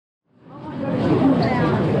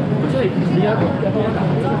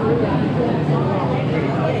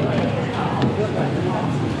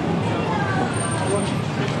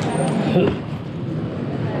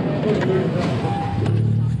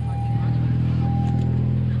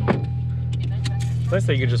Nice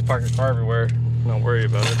that you could just park your car everywhere, not worry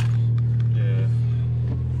about it. Yeah.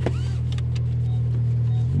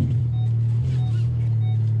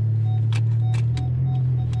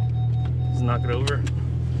 Just knock it over.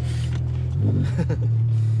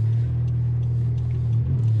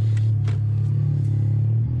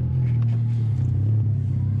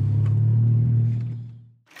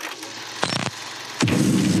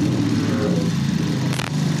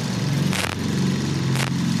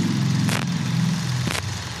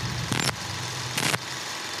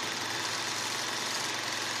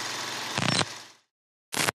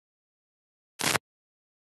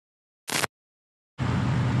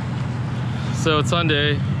 So it's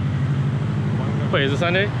Sunday. Wait, is it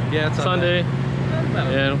Sunday? Yeah, it's Sunday.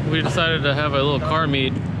 And we decided to have a little car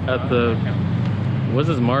meet at the, what's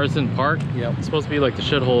this, Marsden Park? Yep. It's supposed to be like the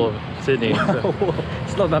shithole of Sydney. So.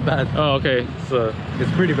 It's not that bad. Oh, okay.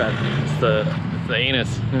 It's pretty bad. It's the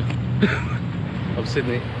anus Of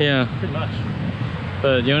Sydney. Yeah. Pretty much.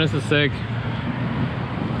 But Yonas is sick.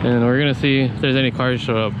 And we're gonna see if there's any cars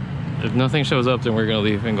show up. If nothing shows up, then we're gonna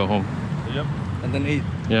leave and go home. Yep. And then eat.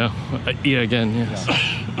 Yeah. Eat again, yes. Yeah.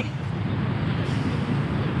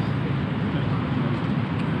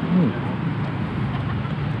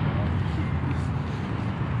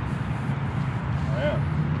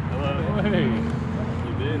 Hey.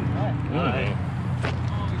 You been? Hi.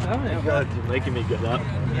 Oh God, you're making me get up.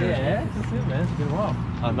 Yeah, that's it, man. It's been a while.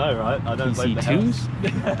 I know, right? I don't leave the house.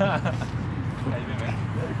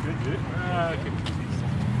 Good, dude.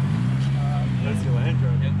 That's your Land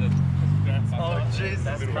Rover. Oh, Jesus.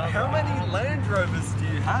 How many Land Rovers do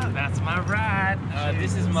you have? That's my ride.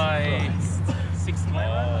 This is my sixth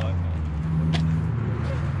Land Rover.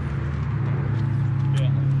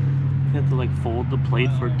 You have to like fold the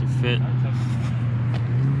plate for it to fit.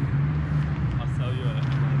 I'll sell you a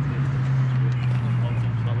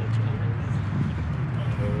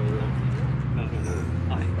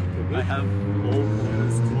I have all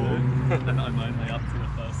corners to do, and I'm only up to the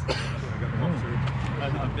first corner.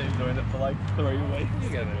 And I've been doing it for like 3 weeks. You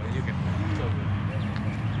get it, you can.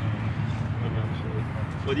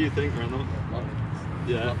 What do you think, Renel?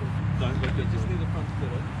 Yeah. Don't look at just need the front to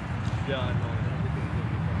fit it. Yeah, I know.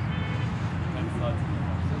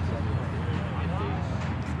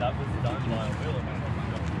 That was done by a wheel.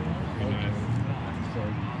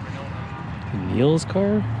 Neil's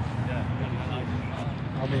car? Yeah.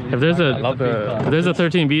 If there's a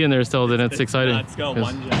 13B in there still, then it's exciting. It's got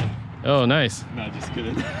 1J. Oh, nice. No, just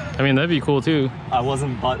kidding. I mean, that'd be cool too. I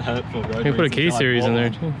wasn't butthurt for road. You can put a K series in there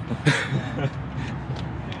too.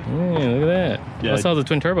 Yeah, look at that. Yeah. I saw the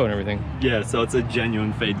twin turbo and everything. Yeah, so it's a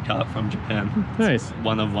genuine feed cart from Japan. Nice.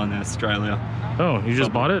 One of one in Australia. Oh, you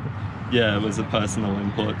just bought it? Yeah, it was a personal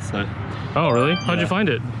import, so. Oh, really? How'd you find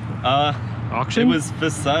it? Auction? It was for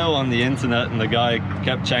sale on the internet, and the guy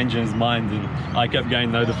kept changing his mind, and I kept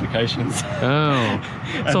getting notifications. Oh.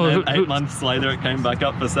 And So then 8 months later, it came back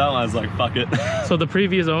up for sale, and I was like, fuck it. So the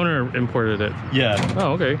previous owner imported it? Yeah.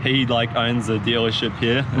 Oh, okay. He like owns a dealership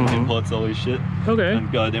here and imports all his shit. Okay.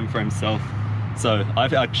 And got it in for himself. So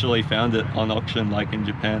I've actually found it on auction, like in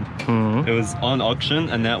Japan. It was on auction,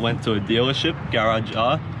 and now it went to a dealership, Garage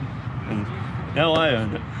R, and now I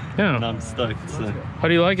own it. Yeah. And I'm stoked. So How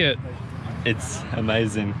do you like it? it's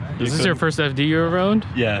amazing. Is this your first FD you ever owned?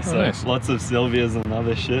 Yeah. So nice. lots of Sylvias and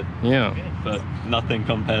other shit, Yeah. but nothing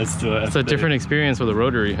compares to it. It's a different experience with a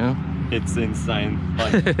rotary, huh? It's insane.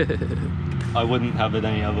 Like, I wouldn't have it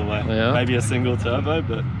any other way. Yeah? Maybe a single turbo,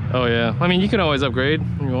 but Oh yeah. I mean, you can always upgrade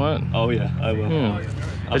if you want. oh yeah, I will. Yeah.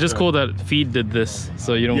 It's just cool that Feed did this,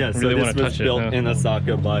 so you don't Yeah, so really this want to was touch it. built Huh? in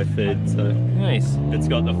Osaka by Feed, so Nice. it's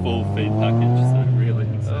got the full feed package, so really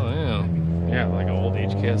insane. Oh yeah. Yeah, like an old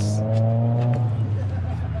HKS.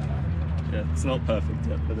 Yeah, it's not perfect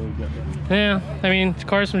yet, but it'll get there. Yeah, I mean,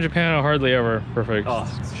 cars from Japan are hardly ever perfect. Oh,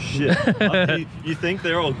 shit. You think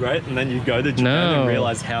they're all great, and then you go to Japan and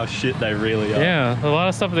realize how shit they really are. Yeah, a lot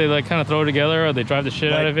of stuff they like kind of throw together, or they drive the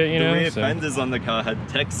shit out of it, you know? The rear so. fenders on the car had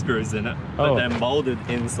tech screws in it, but Oh. they're molded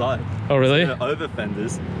inside. Oh, really? So they're over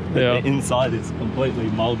fenders, but Yeah. the inside is completely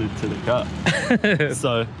molded to the car.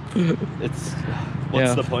 So, it's... What's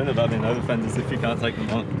Yeah. the point of having over fenders if you can't take them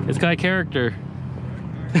off? It's got character.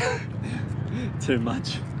 Too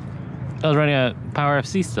much. I was running a Power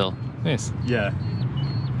FC still. Nice. Yeah.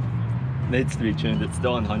 Needs to be tuned. It's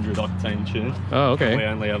still on 100 octane tune. Oh, We okay.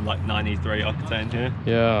 only have like 93 octane here.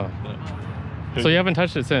 Yeah. But So you haven't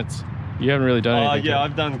touched it since? You haven't really done anything. Yeah,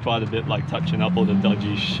 I've done quite a bit, like touching up all the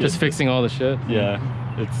dodgy shit. Just fixing all the shit? Yeah.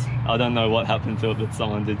 I don't know what happened to it, but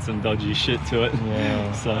someone did some dodgy shit to it.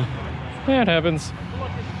 Yeah. So. Yeah, it happens.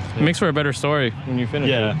 It makes for a better story when you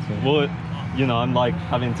finish it. So. Well, you know, I'm like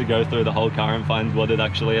having to go through the whole car and find what it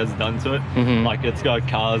actually has done to it. Like it's got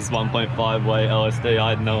cars 1.5 way LSD, I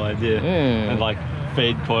had no idea. And like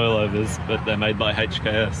feed coilovers, but they're made by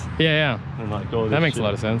HKS. Yeah. And like all this that makes shit. a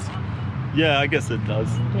lot of sense. Yeah, I guess it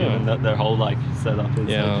does. Given that their whole like setup is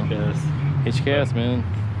HKS. HKS, man.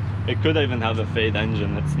 It could even have a feed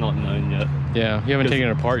engine, it's not known yet. Yeah, you haven't taken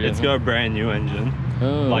it apart yet. It's got a brand new engine.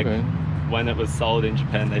 Oh, like, okay. When it was sold in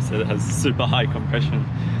Japan, they said it has super high compression.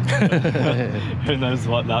 Who knows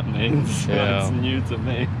what that means? Yeah. It's new to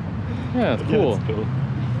me. Yeah, it's cool. Yeah, it's cool.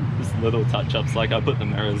 Just little touch-ups, like I put the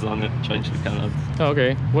mirrors on it, changed the colours. Oh,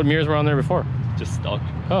 okay. What mirrors were on there before? Just stock.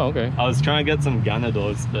 Oh, okay. I was trying to get some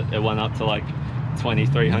Ganadors, but it went up to like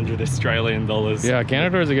 2,300 Australian dollars. Yeah,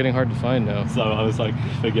 Ganadors are getting hard to find now. So I was like,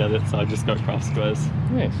 forget it, so I just got cross squares.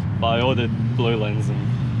 Nice. But I ordered blue lens and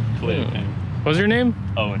clear came. What was your name?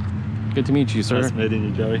 Owen. Good to meet you, sir. Nice meeting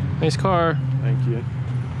you, Joey. Nice car. Thank you.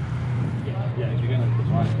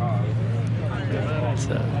 It's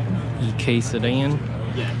a EK sedan.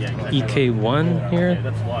 Yeah. EK1 here.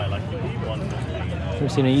 That's why, like, the E1. Ever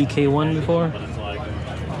seen an EK1 before? But it's like,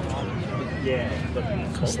 yeah.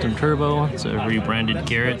 Custom turbo. It's a rebranded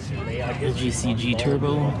Garrett GCG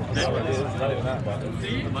turbo.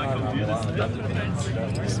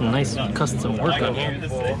 Some nice custom work on here.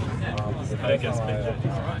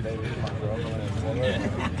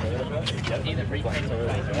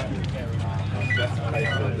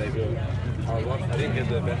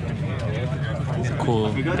 It's a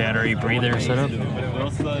cool battery breather setup. The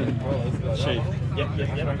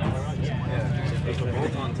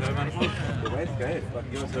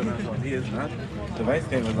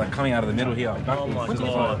wastegate was like coming out of the middle here. Oh my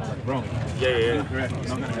god. Wrong. Yeah. Correct. Not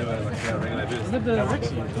gonna have a like regular boost. Is that the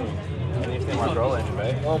Rexy? My roll engine,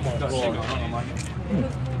 babe. Oh my god.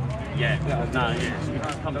 Yeah. Nah, yeah. It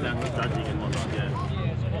comes down to judging and whatnot, yeah.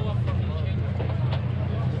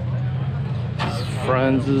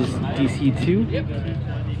 Franz's DC2.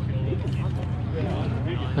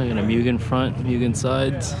 And a Mugen front, Mugen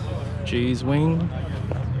sides, Jay's wing.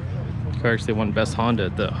 Car actually won Best Honda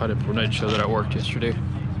at the Honda Pro Night show that I worked yesterday.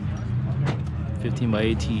 15 by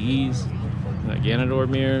ATEs, Ganador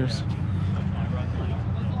mirrors.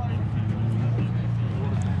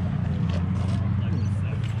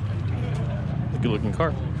 Good looking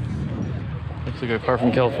car. Looks like a car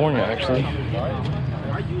from California actually.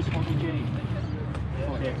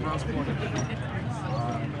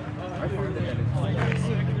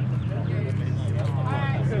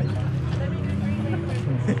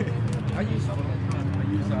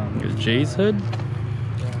 Here's Jay's hood.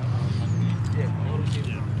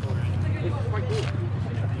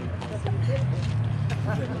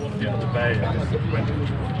 Yeah, the bay, I just went and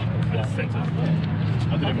sent it.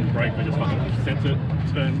 I didn't even brake, I just fucking sent it,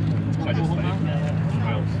 turned, I just stayed.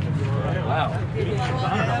 Wow.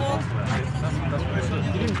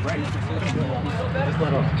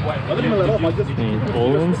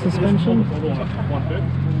 Bowline suspension.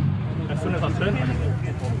 As soon as I turned,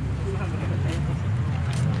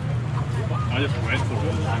 I just went for it.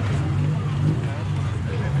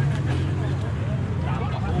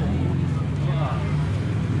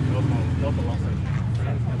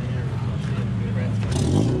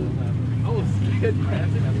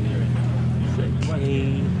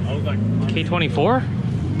 K24?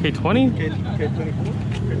 K20?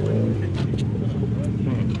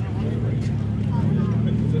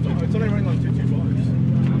 It's only running on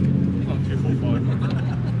 225s. On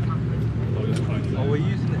 245. Oh, we're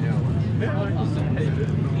using the L.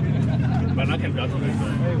 But I can go to this.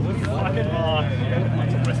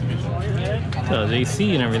 So there's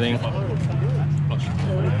AC and everything.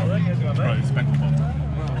 Bro, it's spent.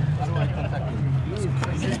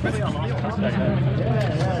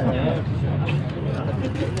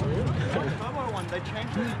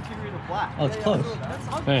 Oh, it's close.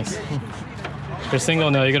 Nice. You're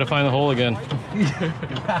single now, you gotta find the hole again. You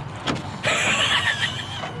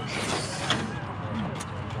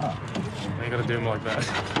gotta do them like that.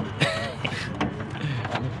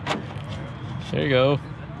 There you go.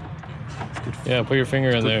 Yeah, put your finger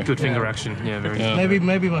in there. Good finger action. Yeah, very good. Yeah.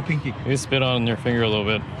 Maybe my pinky. You spit on your finger a little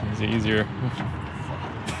bit. It's easier.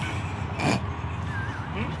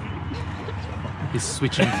 He's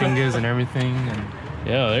switching fingers and everything. And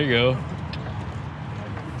Yeah, there you go.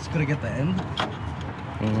 Just gotta get the end.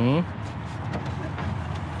 Mm-hmm.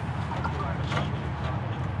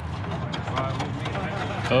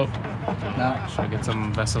 Oh, Nah, Should I get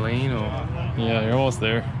some Vaseline or? Yeah, you're almost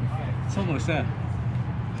there. it's almost there.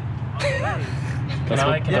 That's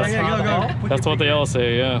what, Go. that's what they all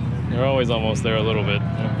say, yeah. You're always almost there a little bit.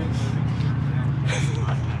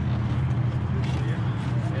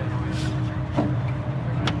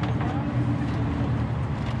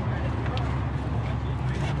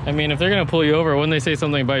 I mean, if they're gonna pull you over, wouldn't they say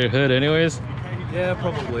something about your hood anyways? Yeah,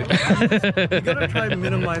 probably. You gotta try and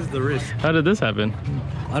minimize the risk. How did this happen?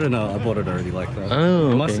 I don't know. I bought it already like that.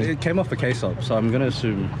 Oh, It came off a case up, so I'm gonna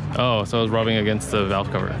assume. Oh, so I was rubbing against the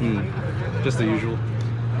valve cover. Just the usual.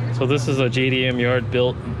 So this is a JDMYARD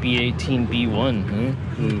built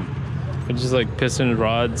B18B1, which is like piston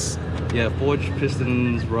rods. Yeah, forged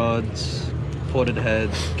pistons, rods, ported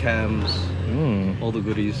heads, cams, all the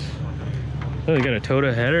goodies. Oh, you got a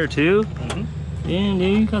Toyota header too? Damn,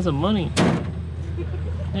 dude, you got some money.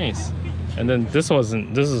 Nice. And then this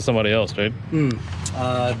is somebody else, right?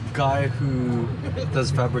 Guy who does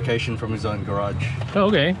fabrication from his own garage. Oh,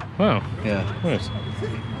 okay. Wow. Yeah. Nice.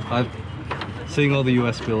 Seeing all the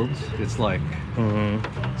US builds, it's like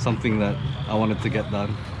something that I wanted to get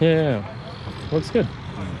done. Yeah. Looks good.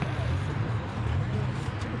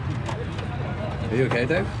 Are you okay,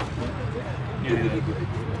 Dave?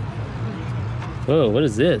 Whoa, what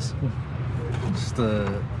is this? Just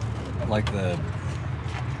like the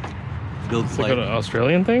build It's plate. like an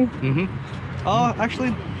Australian thing? Oh,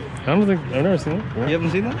 actually, I've never seen it. you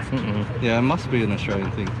haven't seen that? Yeah, it must be an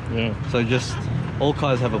Australian thing. Yeah. So just all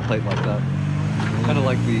cars have a plate like that. Kind of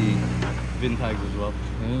like the VIN tags as well.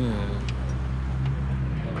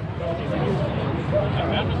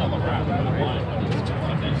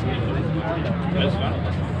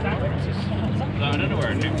 I don't know where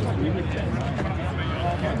I knew. I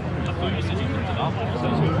thought you said you looked it up, so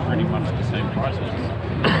it's pretty much the same price.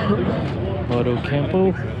 Moto Campo.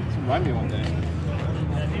 Remind me one day.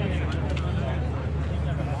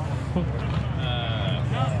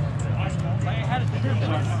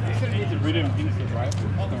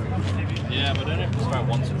 Yeah, but I don't know if this guy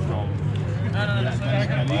wants it from. No, that's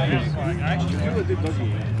actually do it, does he?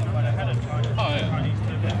 Oh, yeah.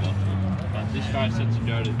 But this guy said to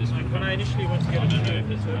go to this one. When I initially went to get it, I don't know if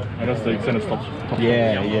this one. I guess the extended stops.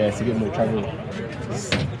 Yeah, to get more travel.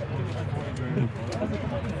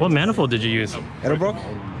 What manifold did you use? Edelbrock.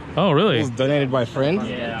 Oh, It really? was donated by a friend.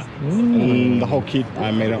 Yeah. And the whole kit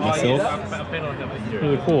I made up myself.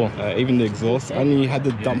 Really cool. Even the exhaust. I only had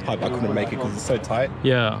the dump pipe. I couldn't make it because it's so tight.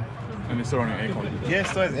 Yeah. And it's still on an aircon. Yeah,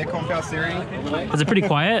 so it's aircon power steering. Is it pretty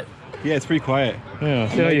quiet? Yeah, it's pretty quiet. Yeah.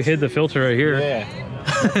 See how you hid the filter right here? Yeah.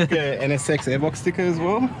 Like a NSX airbox sticker as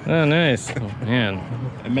well. Oh, nice. Oh, man.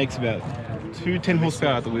 It makes about 210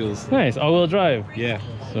 horsepower at the wheels. Nice. All-wheel drive. Yeah.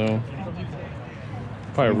 So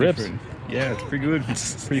probably rips. Different. Yeah, it's pretty good.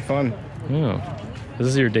 It's pretty fun. Yeah. Is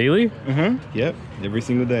this your daily? Yep. Every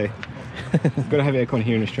single day. Gotta have aircon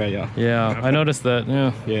here in Australia. Yeah, I noticed that.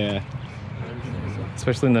 Yeah. Yeah.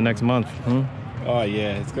 Especially in the next month. Oh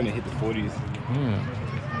yeah, it's gonna hit the 40s. Yeah.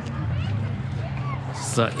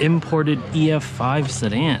 It's an imported EF5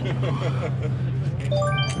 sedan.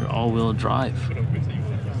 Your all-wheel drive.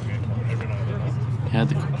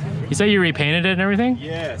 You say you repainted it and everything?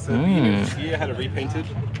 Yeah, so the beginning of this year I had it repainted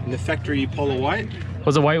in the factory polar white.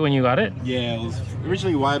 Was it white when you got it? Yeah, it was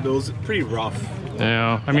originally white, but it was pretty rough.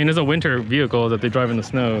 Yeah, I mean it's a winter vehicle that they drive in the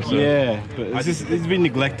snow. So. Yeah, but it's been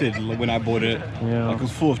neglected when I bought it. Yeah. Like it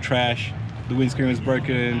was full of trash. The windscreen was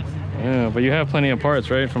broken. Yeah, but you have plenty of parts,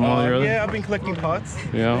 right, from all your other? Yeah, I've been collecting parts.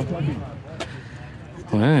 Yeah.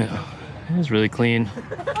 Wow, it's really clean.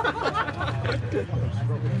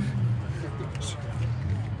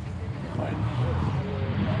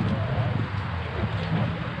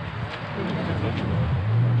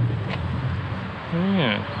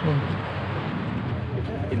 Yeah.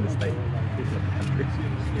 In the state.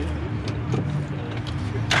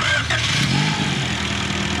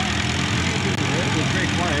 It's very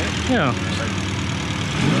quiet. Yeah.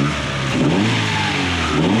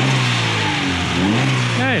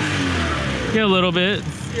 Nice. Yeah, a little bit.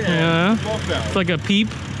 Yeah. It's like a peep.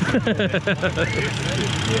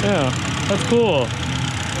 Yeah, that's cool.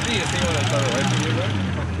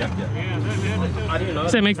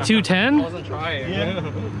 So it makes 210? Yeah.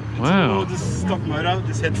 Wow. This is stock motor,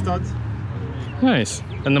 this head studs. Nice.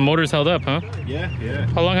 And the motor's held up, huh? Yeah.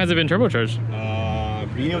 How long has it been turbocharged?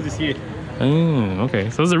 Beginning of this year. Oh, okay.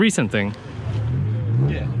 So it's a recent thing.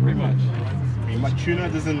 Yeah, pretty much. I mean, my tuner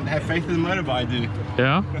doesn't have faith in the motor, but I do.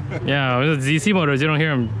 Yeah? Yeah, with ZC motors, you don't hear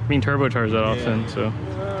them being turbocharged that often, so.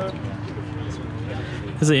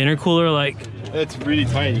 Is the intercooler like? It's really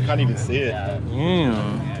tiny, you can't even see it. Yeah.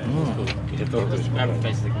 Oh,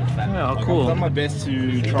 Yeah, I've cool. done my best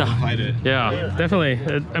to try and hide it. Yeah, definitely.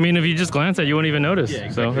 I mean, if you just glance at it, you won't even notice. Yeah,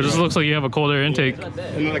 So it just looks like you have a cold air intake. And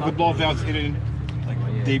then, like the ball valve's hidden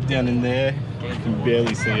deep down in there. You can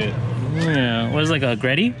barely see it. Yeah, what is it, like a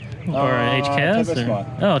Greddy or a HKS? Turbo Smart.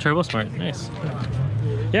 Oh, Turbo Smart. Nice.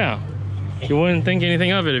 Yeah, you wouldn't think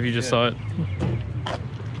anything of it if you just saw it.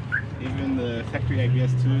 Even the factory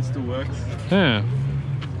ABS too still works. Yeah.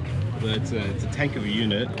 But it's a tank of a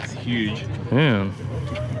unit. It's huge. Yeah.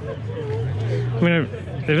 I mean,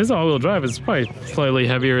 if it's all-wheel drive, it's probably slightly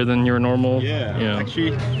heavier than your normal. Yeah.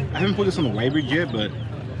 Actually, I haven't put this on the weighbridge yet, but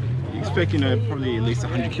you expect, you know, probably at least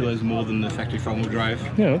 100 kilos more than the factory front-wheel drive.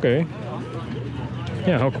 Yeah. Okay.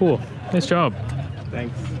 Yeah. How cool. Nice job.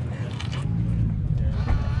 Thanks.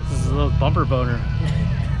 This is a little bumper boner.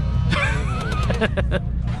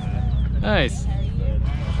 Nice.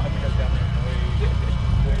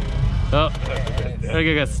 Oh, I think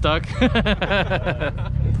I got stuck.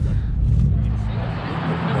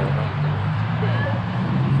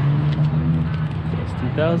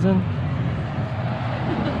 2,000.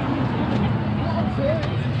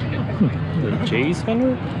 The J's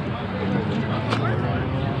fender?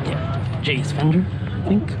 Yeah, J's fender, I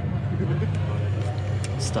think.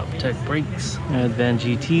 Stop tech brakes. Advan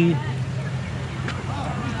GT.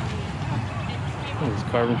 This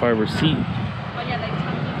carbon fiber seat.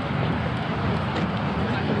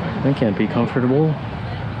 That can't be comfortable.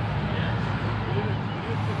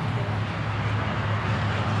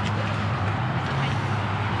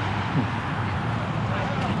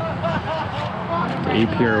 The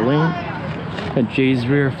APR wing. Got Jay's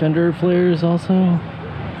rear fender flares also.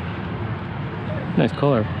 Nice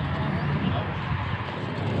color.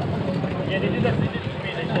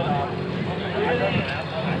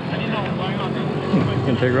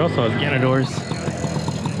 Integra also has Ganadors.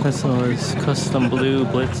 This is custom blue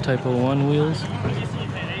Blitz Type 01 wheels.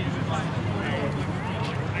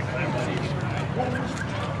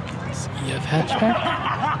 EF hatchback.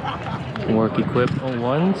 Work equipped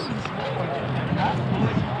 01s.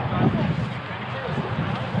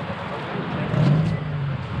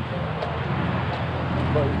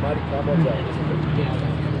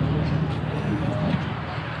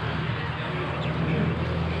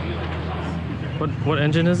 What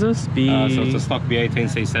engine is this? So it's a stock B18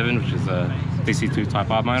 C7, which is a DC2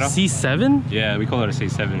 Type R motor. C7? Yeah, we call it a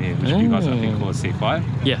C7 here, which you guys I think call a C5.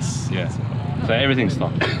 Yes. Yeah. So everything's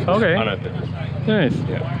stock. Okay. Unopened. Nice.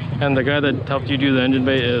 Yeah. And the guy that helped you do the engine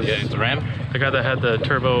bay is? Yeah, it's a Ram. The guy that had the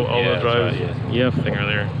turbo all-wheel drive right, EF thing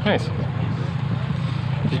earlier. Nice.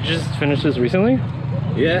 Did you just finish this recently?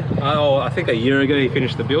 Yeah. Oh, I think a year ago he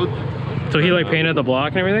finished the build. So he like painted the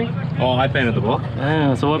block and everything? Oh, I painted the block.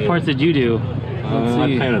 Ah, so what parts did you do? I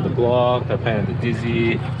painted the block, I painted the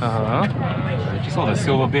dizzy, Uh-huh. just all the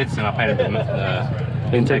silver bits, and I painted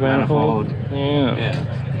the intake manifold. Yeah.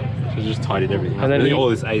 So just tidied everything. And then all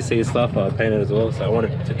this AC stuff I painted as well, so I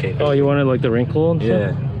wanted to keep it. Oh, you wanted like the wrinkle and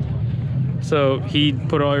Yeah. stuff? So he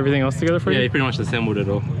put everything else together for you? Yeah, he pretty much assembled it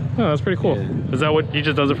all. Oh, that's pretty cool. Yeah. Is that what he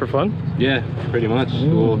just does it for fun? Yeah, pretty much.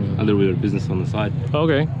 Or a little bit of business on the side.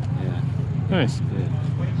 Okay. Yeah. Nice. Yeah.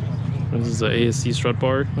 This is an ASC strut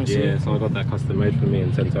bar. I see. Yeah, so I got that custom made for me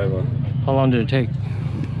and sent over. How long did it take?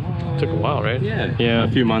 It took a while, right? Yeah. Yeah. A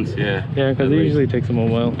few months, yeah. Yeah, because it usually takes them a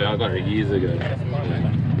while. But I got it years ago. Yeah.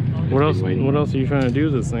 What else? What else are you trying to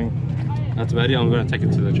do with this thing? That's about it. I'm going to take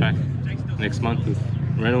it to the track next month with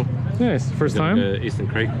Renel. Nice. First time? Eastern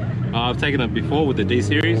Creek. I've taken it before with the D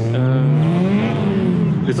series.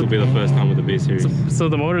 This will be the first time with the B series. So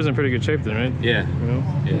the motor's in pretty good shape then, right? Yeah. You know?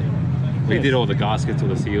 Yeah. We did all the gaskets, all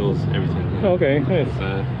the seals, everything. Oh, okay. Nice.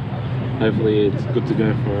 So hopefully it's good to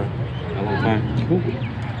go for a long time. Cool.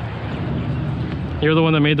 You're the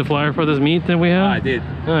one that made the flyer for this meet that we have? I did.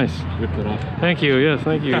 Nice. Whipped it up. Thank you. Yes,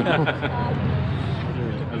 thank you.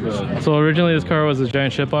 So originally this car was a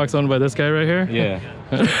giant shitbox owned by this guy right here? Yeah.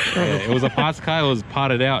 Yeah. It was a parts car. It was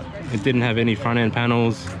parted out. It didn't have any front end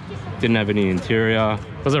panels. Didn't have any interior.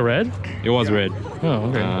 Was it red? It was red. Oh,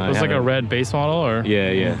 okay. It was like a red base model, or?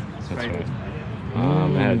 Yeah. That's right.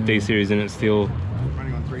 It had a D series in it still.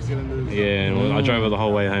 Running on 3 cylinders. Yeah, and I drove it the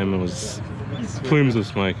whole way home and it was plumes of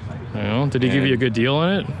smoke. I don't know. Did he give you a good deal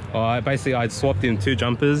on it? Oh, I'd swapped in 2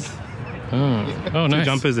 jumpers. Oh, nice. 2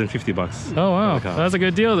 jumpers and $50. Oh, wow. That's a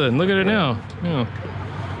good deal then. Look at it now. Yeah.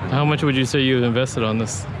 How much would you say you invested on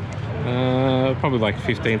this? Probably like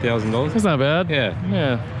 $15,000. That's not bad. Yeah.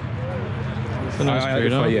 Yeah. It's a nice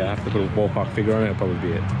trade off. I have to put a ballpark figure on it, it'll probably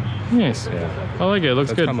be it. Nice. Yeah. I like it. It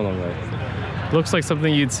looks It's good. come a long way. Looks like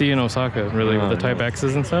something you'd see in Osaka, really, with the Type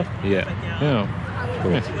X's and stuff. Yeah. Yeah.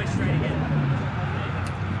 Cool. Nice.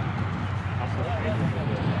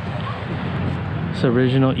 Nice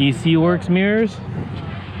original EC Works mirrors.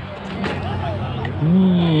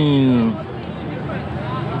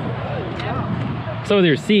 So with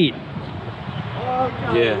your seat.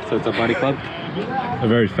 Yeah, so it's a body club.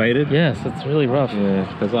 Very faded. Yes, it's really rough. Yeah,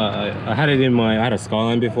 because I had it in my, I had a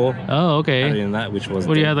Skyline before. Oh, I okay. had it in that, which was...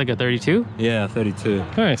 What do you have, like a 32? Yeah, 32.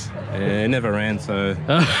 Nice. It never ran, so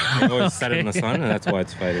I always sat in the sun, and that's why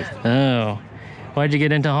it's faded. Oh. Why'd you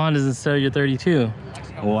get into Hondas instead of your 32?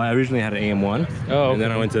 Well, I originally had an EM1, Oh, and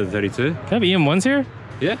then I went to the 32. Can I have EM1s here?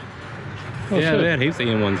 Yeah. Oh, yeah, shit. they had heaps of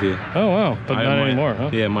EM1s here. Oh, wow. But not my, anymore,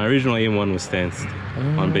 huh? Yeah, my original EM1 was stanced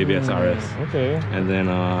on BBS RS. Okay. And then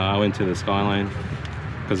I went to the Skyline,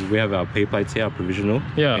 because we have our P plates here, our provisional.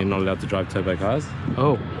 Yeah. And not allowed to drive turbo cars.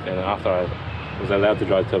 Oh. And after I was allowed to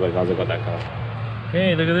drive turbo cars, I got that car.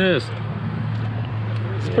 Hey, look at this.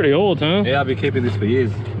 It's pretty old, huh? Yeah, I've been keeping this for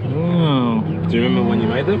years. Oh. Do you remember when you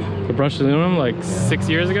made them? The brushed aluminum like 6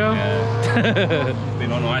 years ago? Yeah. It's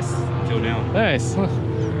been on ice until now. Nice.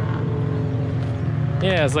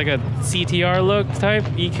 Yeah, it's like a CTR look type,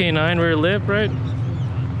 EK9 rear lip, right?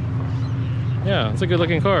 Yeah, it's a good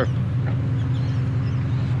looking car.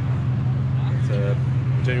 It's a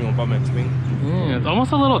genuine Bombex wing. Yeah, it's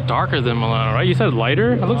almost a little darker than Milano, right? You said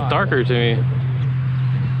lighter? It looks darker to me.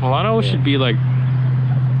 Milano should be like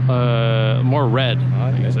more red,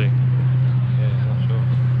 actually. Yeah, not sure.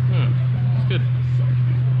 It's good.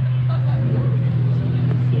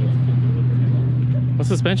 What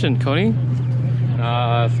suspension, Coney?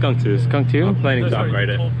 Skunk 2. Skunk 2? I'm planning to upgrade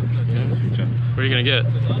it in the future. What are you gonna get?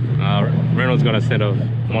 Renel's got a set of 10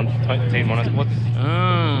 monosports.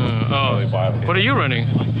 Oh, what are you running?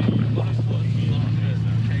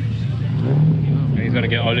 And he's gonna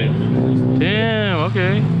get Olin. Damn,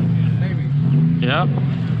 okay. Yeah.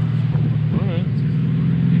 Alright.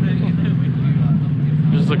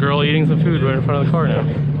 There's a girl eating some food right in front of the car now.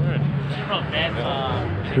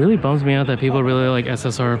 It really bums me out that people really like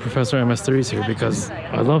SSR Professor MS3s here, because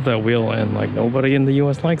I love that wheel and like nobody in the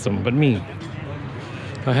US likes them but me.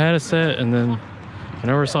 I had a set and then I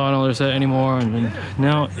never saw another set anymore, and then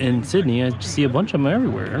now in Sydney I just see a bunch of them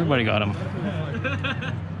everywhere. Everybody got them.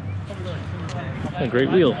 A great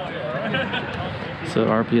wheel. So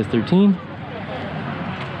RPS 13.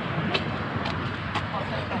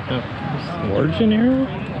 Oh, origin arrow.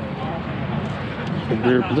 The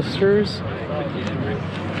rear blisters.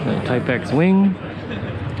 The Type X wing.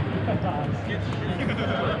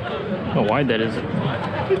 How wide that is.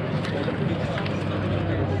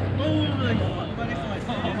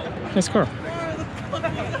 Nice car.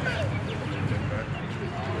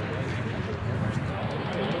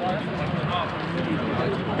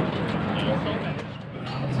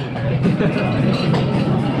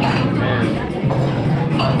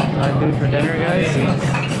 Time food for dinner, guys.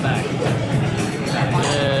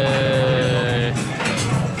 Yay.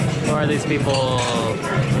 Who are these people?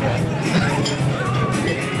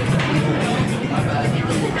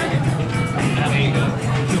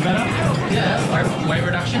 Weight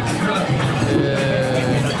reduction?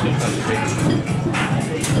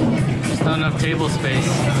 Just not enough table space,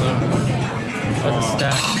 so that's a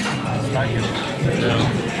stack.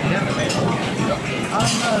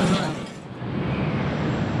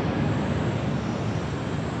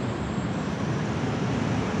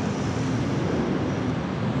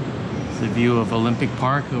 It's the view of Olympic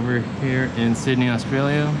Park over here in Sydney,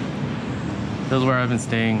 Australia. This is where I've been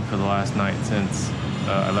staying for the last night since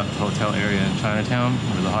I left the hotel area in Chinatown,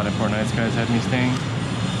 where the Hot and 4 Nights guys had me staying.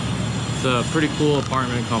 It's a pretty cool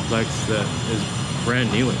apartment complex that is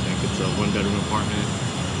brand new, I think. It's a 1-bedroom apartment.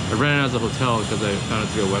 I ran it as a hotel because I found it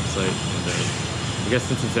through a website, and I guess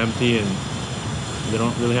since it's empty and they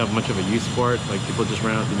don't really have much of a use for it, like people just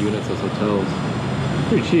rent out the units as hotels.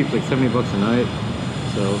 Pretty cheap, like 70 bucks a night,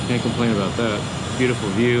 so can't complain about that. Beautiful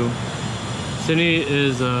view. Sydney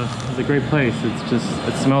is a great place. It's just,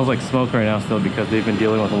 it smells like smoke right now still because they've been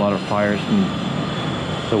dealing with a lot of fires from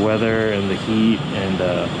the weather and the heat, and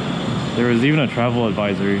there was even a travel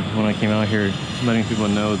advisory when I came out here letting people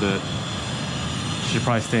know that you should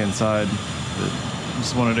probably stay inside. But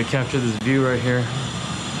just wanted to capture this view right here.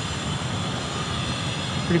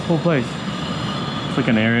 Pretty cool place. It's like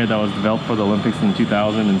an area that was developed for the Olympics in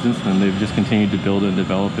 2000, and since then they've just continued to build and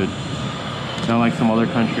develop it. Not like some other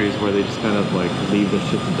countries where they just kind of like leave the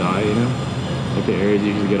shit to die, you know? Like the areas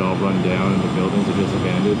usually get all run down and the buildings are just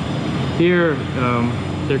abandoned. Here,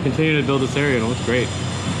 they're continuing to build this area and it looks great.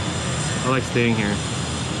 I like staying here.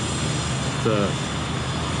 It's,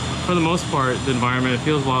 for the most part, the environment, it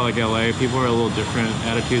feels a lot like LA. People are a little different,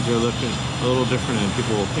 attitudes are a little different, and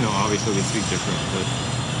people, you know, obviously they speak different, but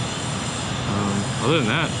other than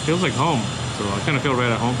that, it feels like home. So I kind of feel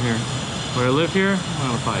right at home here. Would I live here?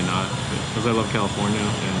 Well, probably not, because I love California,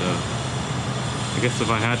 and I guess if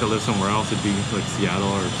I had to live somewhere else, it'd be like Seattle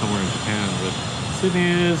or somewhere in Japan. But Sydney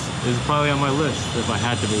is probably on my list if I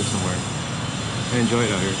had to move somewhere. I enjoy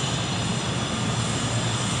it out here.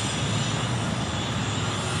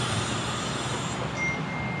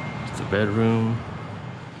 It's a bedroom.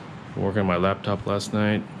 Working on my laptop last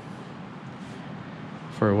night.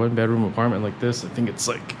 For a 1-bedroom apartment like this, I think it's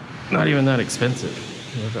like not even that expensive.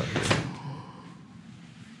 Look out here.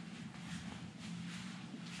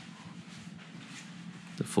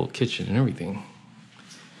 The full kitchen and everything.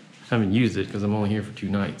 I haven't used it because I'm only here for 2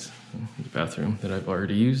 nights. The bathroom that I've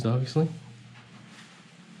already used, obviously.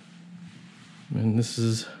 And this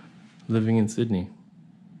is living in Sydney.